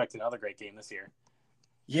 I'm expecting another great game this year.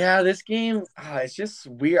 Yeah, this game, it's just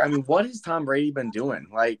weird. I mean, what has Tom Brady been doing?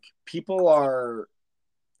 Like, people are.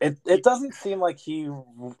 It doesn't seem like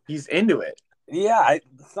he's into it. Yeah,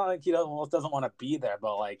 it's not like he doesn't want to be there,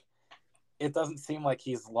 but like it doesn't seem like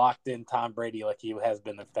he's locked in Tom Brady like he has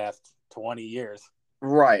been the past 20 years.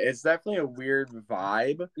 Right, it's definitely a weird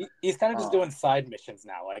vibe. He's kind of just doing side missions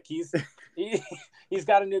now. Like he's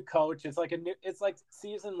got a new coach. It's like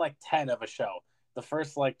season 10 of a show. The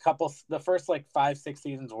first 5-6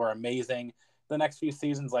 seasons were amazing. The next few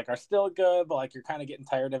seasons are still good, but you're kind of getting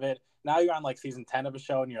tired of it. Now you're on season 10 of a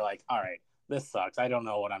show, and you're like, all right. This sucks. I don't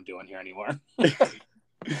know what I'm doing here anymore.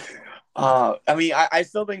 I mean, I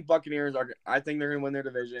still think Buccaneers I think they're going to win their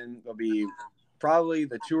division. They'll be probably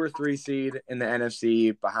the 2 or 3 seed in the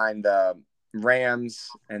NFC behind the Rams,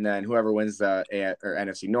 and then whoever wins the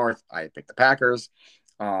NFC North, I pick the Packers.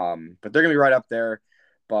 But they're going to be right up there.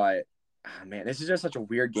 But, man, this is just such a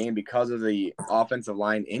weird game because of the offensive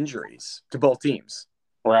line injuries to both teams.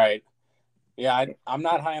 Right. Yeah, I'm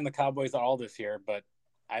not high on the Cowboys at all this year, but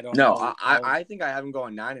I don't know. No, I think I have them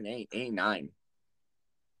going 9-8, 8-9.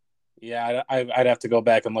 Yeah, I'd have to go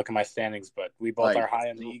back and look at my standings, but we both are high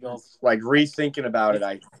on the Eagles. Rethinking about it,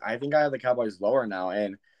 I think I have the Cowboys lower now,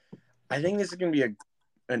 and I think this is going to be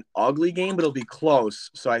an ugly game, but it'll be close.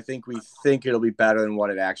 So I think it'll be better than what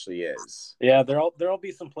it actually is. Yeah, there'll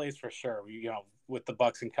be some plays for sure. With the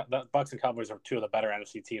Bucks and Cowboys are 2 of the better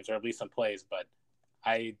NFC teams. There'll be some plays, but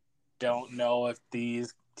I don't know if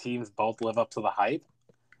these teams both live up to the hype.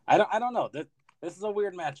 I don't know. This is a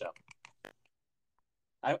weird matchup.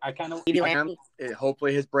 I kind of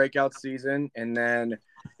hopefully his breakout season, and then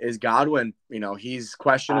is Godwin. He's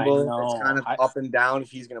questionable. It's kind of up and down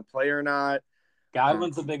if he's going to play or not.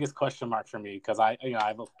 Godwin's the biggest question mark for me because I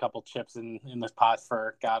have a couple chips in this pot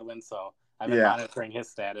for Godwin, so I've been monitoring his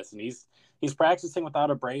status, and he's practicing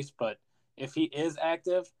without a brace. But if he is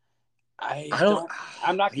active,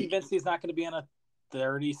 I'm not convinced he's not going to be on a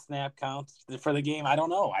 30 snap count for the game. I don't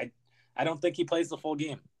know. I don't think he plays the full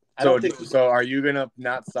game. So are you gonna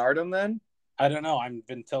not start him then? I don't know. I've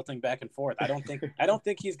been tilting back and forth. I don't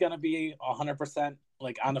think he's gonna be 100%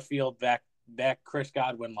 on the field back back Chris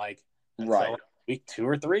Godwin Right. until week 2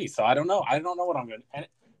 or 3. So I don't know. I don't know what I'm going to. And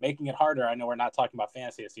making it harder. I know we're not talking about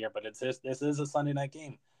fantasy this year, but this is a Sunday night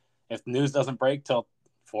game. If news doesn't break till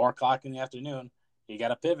 4:00 in the afternoon, you got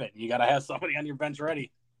to pivot. You got to have somebody on your bench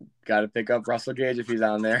ready. Got to pick up Russell Gage if he's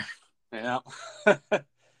on there. Yeah.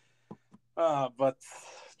 But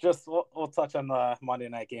just we'll touch on the Monday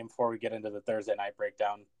night game before we get into the Thursday night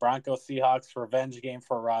breakdown. Broncos Seahawks revenge game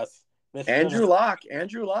for Russ. Andrew Luck.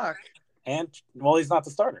 And well, he's not the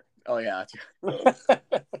starter. Oh yeah.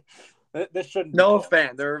 This shouldn't. Noah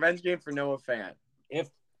Fant. The revenge game for Noah Fant. If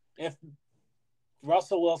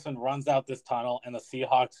Russell Wilson runs out this tunnel and the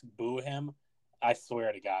Seahawks boo him, I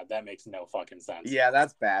swear to God, that makes no fucking sense. Yeah,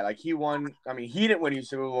 that's bad. Like he won. I mean, he didn't win you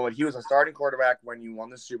Super Bowl. But he was a starting quarterback when you won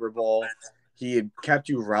the Super Bowl. He had kept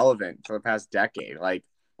you relevant for the past decade. Like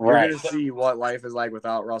we're gonna see what life is like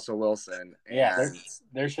without Russell Wilson. And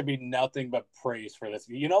there should be nothing but praise for this.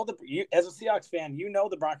 As a Seahawks fan,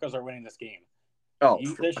 the Broncos are winning this game. Oh,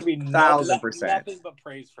 there should be 1,000%. Nothing but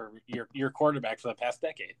praise for your quarterback for the past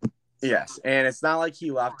decade. Yes, and it's not like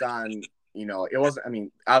he left on. It wasn't. I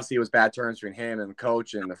mean, obviously it was bad terms between him and the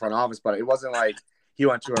coach and the front office, but it wasn't like he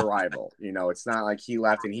went to a rival. It's not like he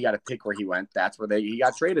left and he got to pick where he went. That's where he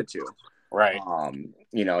got traded to. Right.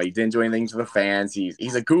 He didn't do anything to the fans.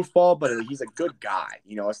 He's a goofball, but he's a good guy.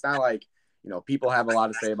 It's not like people have a lot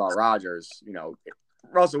to say about Rodgers.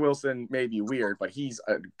 Russell Wilson may be weird, but he's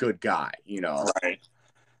a good guy. Right.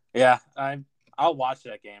 Yeah, I'll watch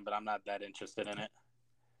that game, but I'm not that interested in it.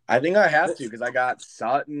 I think I have to because I got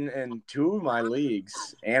Sutton in 2 of my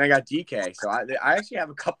leagues, and I got DK. So I actually have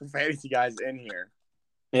a couple fantasy guys in here.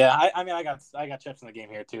 Yeah, I mean I got chips in the game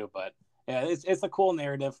here too, but yeah, it's a cool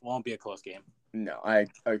narrative. Won't be a close game. No, I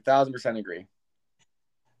 1,000% agree.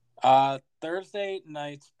 Thursday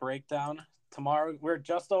night's breakdown tomorrow. We're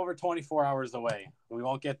just over 24 hours away. We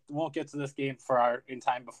won't get to this game in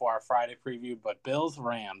time before our Friday preview. But Bills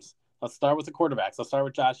Rams. Let's start with the quarterbacks. Let's start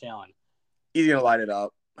with Josh Allen. He's gonna light it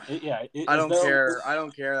up. I don't care. I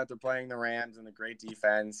don't care that they're playing the Rams and the great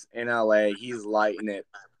defense in LA. He's lighting it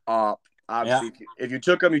up. Obviously, if you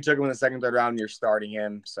took him in the second, third round, and you're starting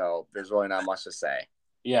him. So there's really not much to say.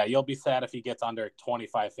 Yeah, you'll be sad if he gets under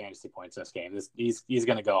 25 fantasy points this game. He's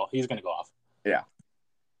gonna go. He's gonna go off.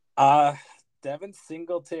 Yeah. Devin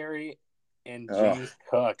Singletary and James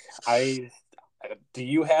Cook. Do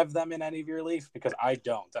you have them in any of your leagues? Because I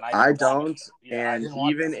don't. And I don't. And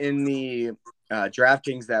even in the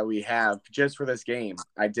DraftKings that we have just for this game,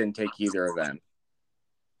 I didn't take either of them.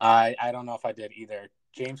 I don't know if I did either.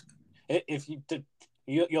 James, if you did,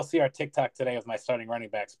 you'll see our TikTok today of my starting running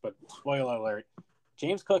backs. But spoiler alert,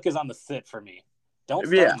 James Cook is on the sit for me. Don't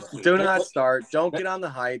start him this week. Do not start. Don't get on the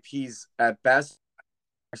hype. He's at best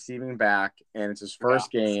receiving back, and it's his first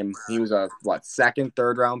game. He was a second,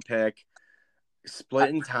 third round pick. Split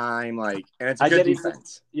in time, and it's a good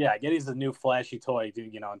defense. I get he's a new flashy toy,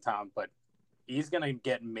 in town, but he's gonna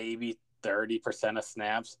get maybe 30% of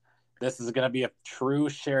snaps. This is gonna be a true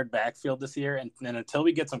shared backfield this year, and until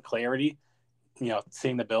we get some clarity,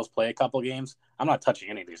 seeing the Bills play a couple games, I'm not touching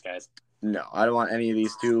any of these guys. No, I don't want any of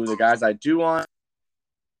these two. The guys I do want,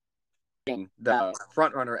 the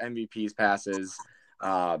front runner MVPs passes,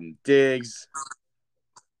 Diggs,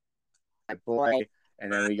 my boy.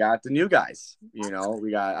 And then we got the new guys. We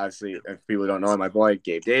got, obviously, if people don't know, my boy,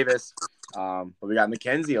 Gabe Davis. But we got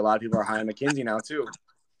McKenzie. A lot of people are high on McKenzie now, too.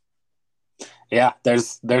 Yeah,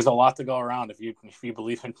 there's a lot to go around if you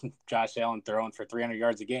believe in Josh Allen throwing for 300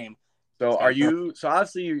 yards a game. So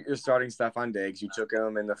obviously you're starting Stefon Diggs. You took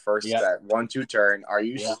him in the first 1-2 turn. Are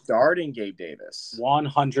you starting Gabe Davis?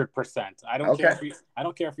 100%. I don't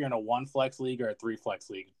care if you're in a 1 flex league or a 3 flex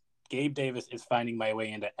league. Gabe Davis is finding my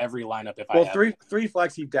way into every lineup if I have. Well, three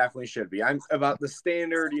flex he definitely should be. I'm about the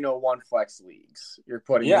standard, 1 flex leagues. You're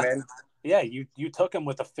putting him in. Yeah, you took him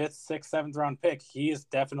with a 5th, 6th, 7th round pick. He is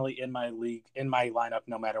definitely in my league, in my lineup,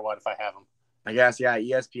 no matter what, if I have him. I guess,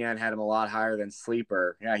 ESPN had him a lot higher than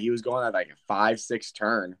Sleeper. Yeah, he was going at a 5-6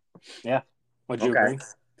 turn. Yeah. Would you agree?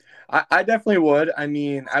 I definitely would. I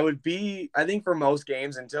mean, I think for most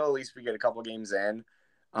games, until at least we get a couple games in,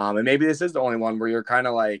 and maybe this is the only one where you're kind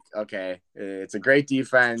of like, okay, it's a great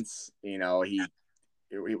defense.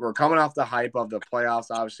 We're coming off the hype of the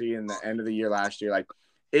playoffs, obviously, in the end of the year last year.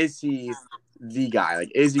 Is he the guy?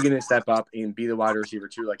 Is he going to step up and be the wide receiver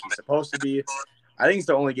too, like he's supposed to be? I think it's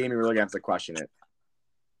the only game you really have to question it.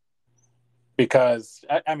 Because,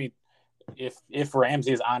 I mean, if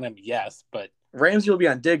Ramsey is on him, yes, but Ramsey will be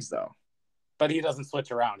on Diggs, though. But he doesn't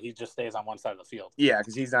switch around. He just stays on one side of the field. Yeah,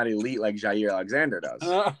 because he's not elite like Jair Alexander does.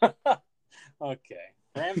 Okay.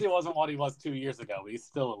 Ramsey wasn't what he was 2 years ago, but he's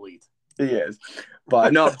still elite. He is.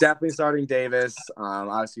 But no, definitely starting Davis.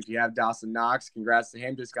 Obviously, if you have Dawson Knox, congrats to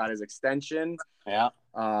him. Just got his extension. Yeah.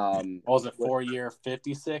 What was it, with 4-year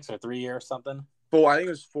 56 or 3-year or something? I think it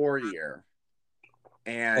was 4-year.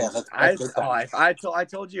 And yeah, that's I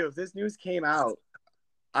told you if this news came out,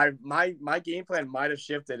 my game plan might have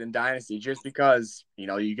shifted in Dynasty just because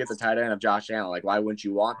you get the tight end of Josh Allen. Like, why wouldn't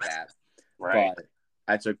you want that? Right. But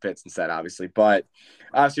I took Pitts instead, obviously. But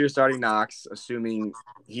obviously, you're starting Knox, assuming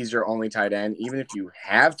he's your only tight end. Even if you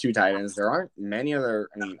have two tight ends, there aren't many other.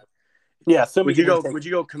 I mean, yeah. So would you go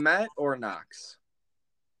Kmet or Knox?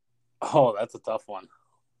 Oh, that's a tough one.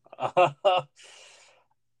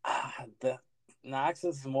 The Knox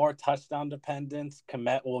is more touchdown dependent.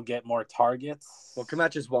 Kmet will get more targets. Well, Kmet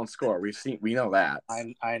just won't score. We know that.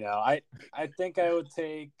 I know. I think I would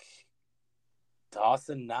take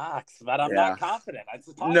Dawson Knox, but I'm not confident.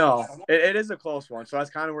 No, it is a close one. So that's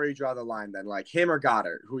kind of where you draw the line then. Like him or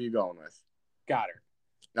Goddard, who are you going with? Goddard.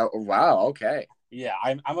 Oh, wow. Okay. Yeah,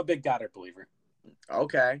 I'm a big Goddard believer.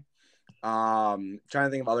 Okay. Trying to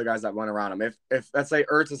think of other guys that went around him. If let's say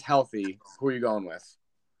Ertz is healthy, who are you going with?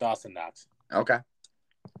 Dawson Knox. Okay.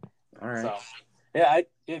 All right. So, yeah,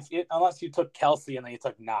 unless you took Kelsey and then you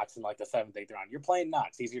took Knox in like the 7th, 8th round, you're playing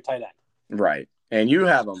Knox. He's your tight end. Right, and you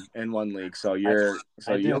have him in one league, so you'll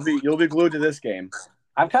be glued to this game.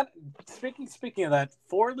 I'm kind of speaking of that,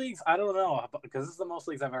 4 leagues. I don't know because this is the most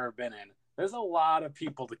leagues I've ever been in. There's a lot of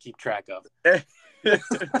people to keep track of.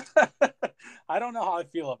 I don't know how I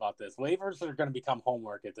feel about this. Waivers are going to become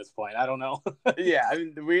homework at this point. I don't know. Yeah, I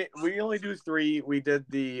mean, we only do 3. We did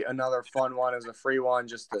another fun one as a free one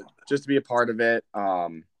just to be a part of it.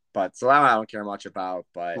 But so that one I don't care much about.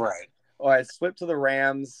 But right. All right, flip to the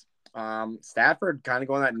Rams. Stafford kind of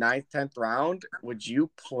going that 9th, 10th round. Would you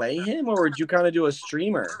play him or would you kind of do a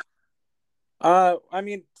streamer? I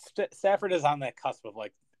mean, Stafford is on that cusp of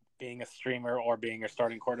like being a streamer or being your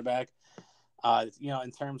starting quarterback.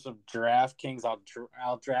 In terms of DraftKings,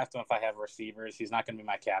 I'll draft him if I have receivers. He's not going to be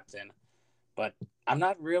my captain, but I'm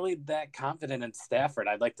not really that confident in Stafford.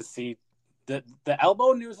 I'd like to see the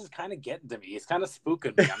elbow news is kind of getting to me. He's kind of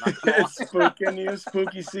spooking me. I'm not gonna It's spooking you,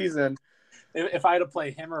 spooky season. If I had to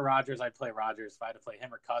play him or Rodgers, I'd play Rodgers. If I had to play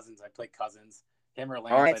him or Cousins, I'd play Cousins. Him or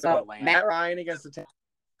Lance, all right, I'd so play Lance. Matt Ryan against the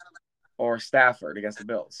or Stafford against the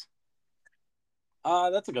Bills.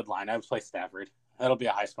 That's a good line. I would play Stafford. That'll be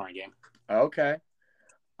a high-scoring game. Okay.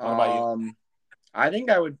 What about you? I think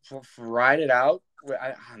I would ride it out.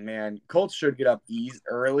 Colts should get up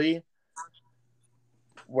early.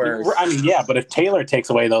 I mean, yeah, but if Taylor takes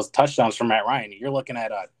away those touchdowns from Matt Ryan, you're looking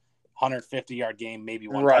at a 150-yard game, maybe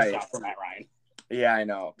one touchdown for Matt Ryan. Yeah, I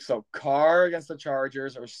know. So Carr against the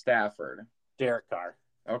Chargers or Stafford? Derek Carr.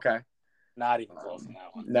 Okay. Not even close on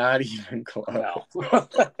that one. Not even close. No.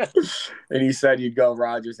 And you said you'd go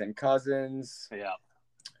Rodgers and Cousins. Yeah.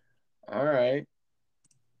 All right.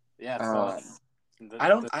 Yeah. So I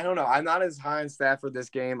don't know. I'm not as high on Stafford this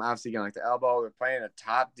game. Obviously, getting like the elbow. They're playing a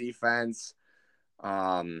top defense.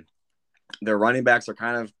 Their running backs are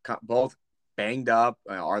kind of both banged up.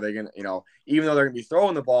 Are they going to, even though they're going to be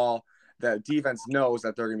throwing the ball, the defense knows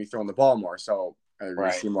that they're going to be throwing the ball more. So they're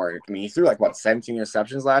going to see more. I mean, he threw 17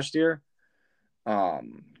 interceptions last year.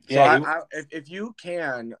 If you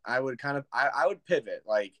can, I would I would pivot.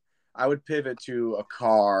 Like I would pivot to a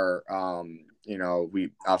Carr. We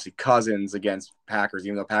obviously Cousins against Packers,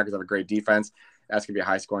 even though Packers have a great defense. That's gonna be a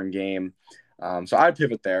high scoring game. So I'd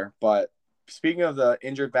pivot there. But speaking of the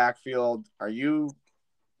injured backfield, what are you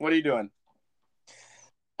doing?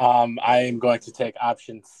 I'm going to take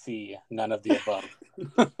option C, none of the above.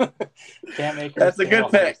 Cam Akers. That's a good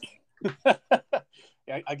pick.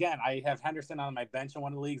 Again, I have Henderson on my bench in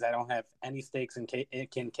one of the leagues. I don't have any stakes in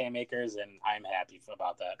Cam Akers, and I'm happy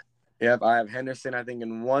about that. Yep, I have Henderson, I think,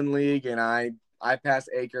 in one league, and I pass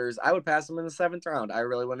Akers. I would pass him in the 7th round. I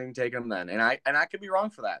really wouldn't even take him then, and I could be wrong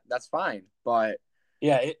for that. That's fine, but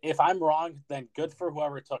yeah, if I'm wrong, then good for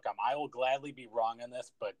whoever took him. I will gladly be wrong in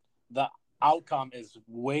this, but the outcome is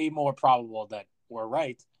way more probable that we're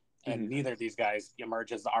right, and neither of these guys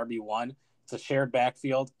emerge as the RB1. It's a shared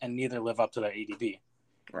backfield, and neither live up to their ADP.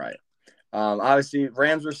 Right. Obviously,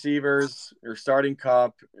 Rams receivers, you're starting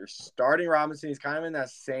Kupp, you're starting Robinson. He's kind of in that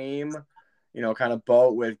same, kind of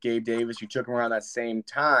boat with Gabe Davis. You took him around that same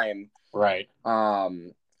time. Right.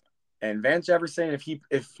 And Van Jefferson,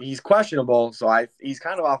 if he's questionable, so he's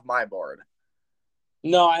kind of off my board.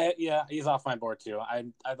 No, he's off my board too.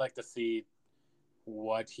 I'd like to see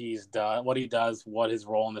what he's done, what he does, what his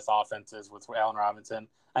role in this offense is with Allen Robinson.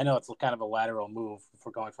 I know it's kind of a lateral move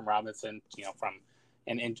for going from Robinson, from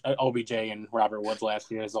and OBJ and Robert Woods last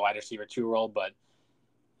year as the wide receiver 2 role, but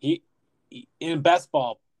he in best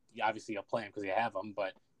ball obviously you'll play him because you have him,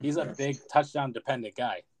 but he's a big touchdown dependent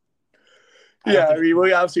guy. Yeah, I mean,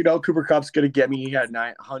 we obviously know Cooper Kupp's going to get me. He had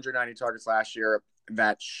 190 targets last year.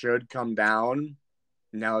 That should come down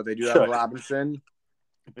now that they do have Robinson.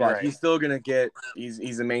 But he's still going to get –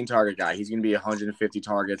 he's the main target guy. He's going to be 150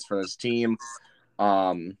 targets for this team.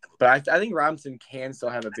 But I think Robinson can still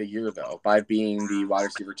have a big year, though, by being the wide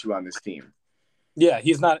receiver 2 on this team. Yeah,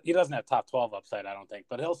 he doesn't have top 12 upside, I don't think.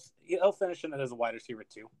 But he'll finish in it as a wide receiver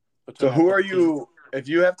 2. So who are you – if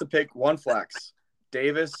you have to pick one flex,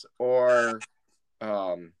 Davis or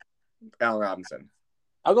Allen Robinson?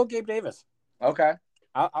 I'll go Gabe Davis. Okay.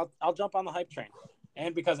 I'll jump on the hype train.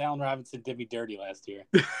 And because Allen Robinson did me dirty last year.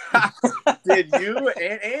 Did you?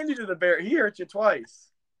 And you did the bear. He hurt you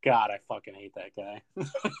twice. God, I fucking hate that guy.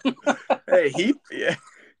 Hey, yeah.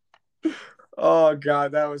 Oh,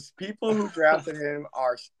 God, that was people who drafted him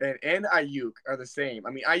and Ayuk are the same.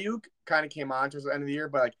 I mean, Ayuk kind of came on towards the end of the year,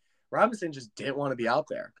 but like Robinson just didn't want to be out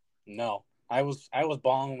there. No. I was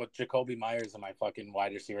balling with Jacoby Myers in my fucking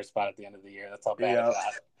wide receiver spot at the end of the year. That's how bad I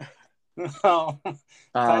got.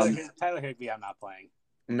 Tyler Higbee, I'm not playing.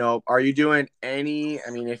 Nope. Are you doing any? I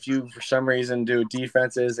mean, if you for some reason do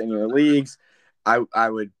defenses in your leagues, I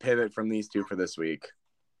would pivot from these two for this week.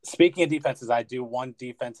 Speaking of defenses, I do one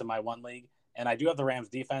defense in my one league, and I do have the Rams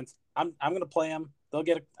defense. I'm going to play them. They'll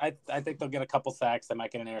get. I think they'll get a couple sacks. They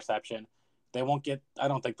might get an interception. They won't get. I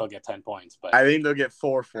don't think they'll get 10 points, but I think they'll get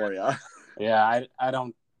 4 for you. Yeah, I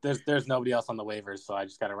don't. There's nobody else on the waivers, so I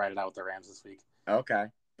just got to write it out with the Rams this week. Okay.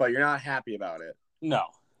 But you're not happy about it. No.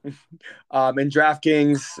 In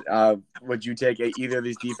DraftKings, would you take either of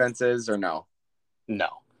these defenses or no? No.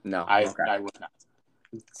 Okay. I would not.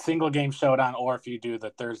 Single game showdown, or if you do the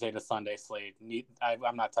Thursday to Sunday slate,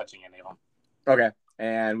 I'm not touching any of them. Okay.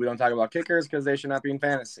 And we don't talk about kickers because they should not be in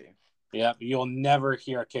fantasy. Yeah, you'll never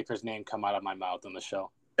hear a kicker's name come out of my mouth in the show.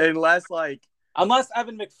 Unless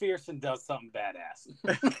Evan McPherson does something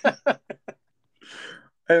badass.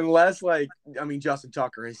 Unless, Justin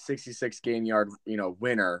Tucker, his 66 game yard,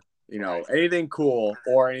 winner, anything cool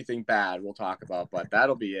or anything bad we'll talk about, but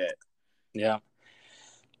that'll be it. Yeah.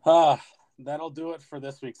 That'll do it for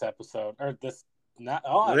this week's episode. Or this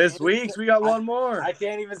week's, we got one more. I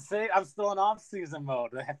can't even say I'm still in off-season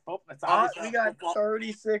mode. We got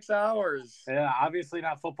 36 hours. Yeah, obviously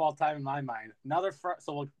not football time in my mind.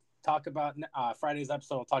 So we'll talk about Friday's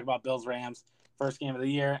episode. We'll talk about Bills-Rams. First game of the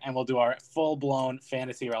year, and we'll do our full-blown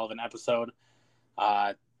fantasy-relevant episode.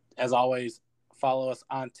 As always, follow us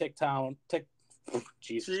on TikTok.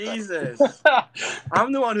 Jesus.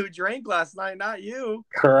 I'm the one who drank last night, not you.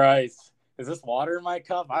 Christ. Is this water in my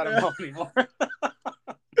cup? I don't know anymore.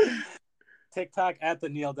 TikTok at the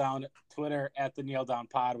Kneel Down, Twitter at the Kneel Down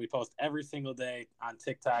Pod. We post every single day on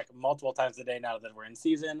TikTok, multiple times a day now that we're in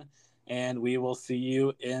season, and we will see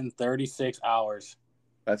you in 36 hours.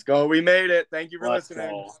 Let's go. We made it. Thank you for Let's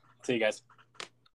listening. go. See you guys.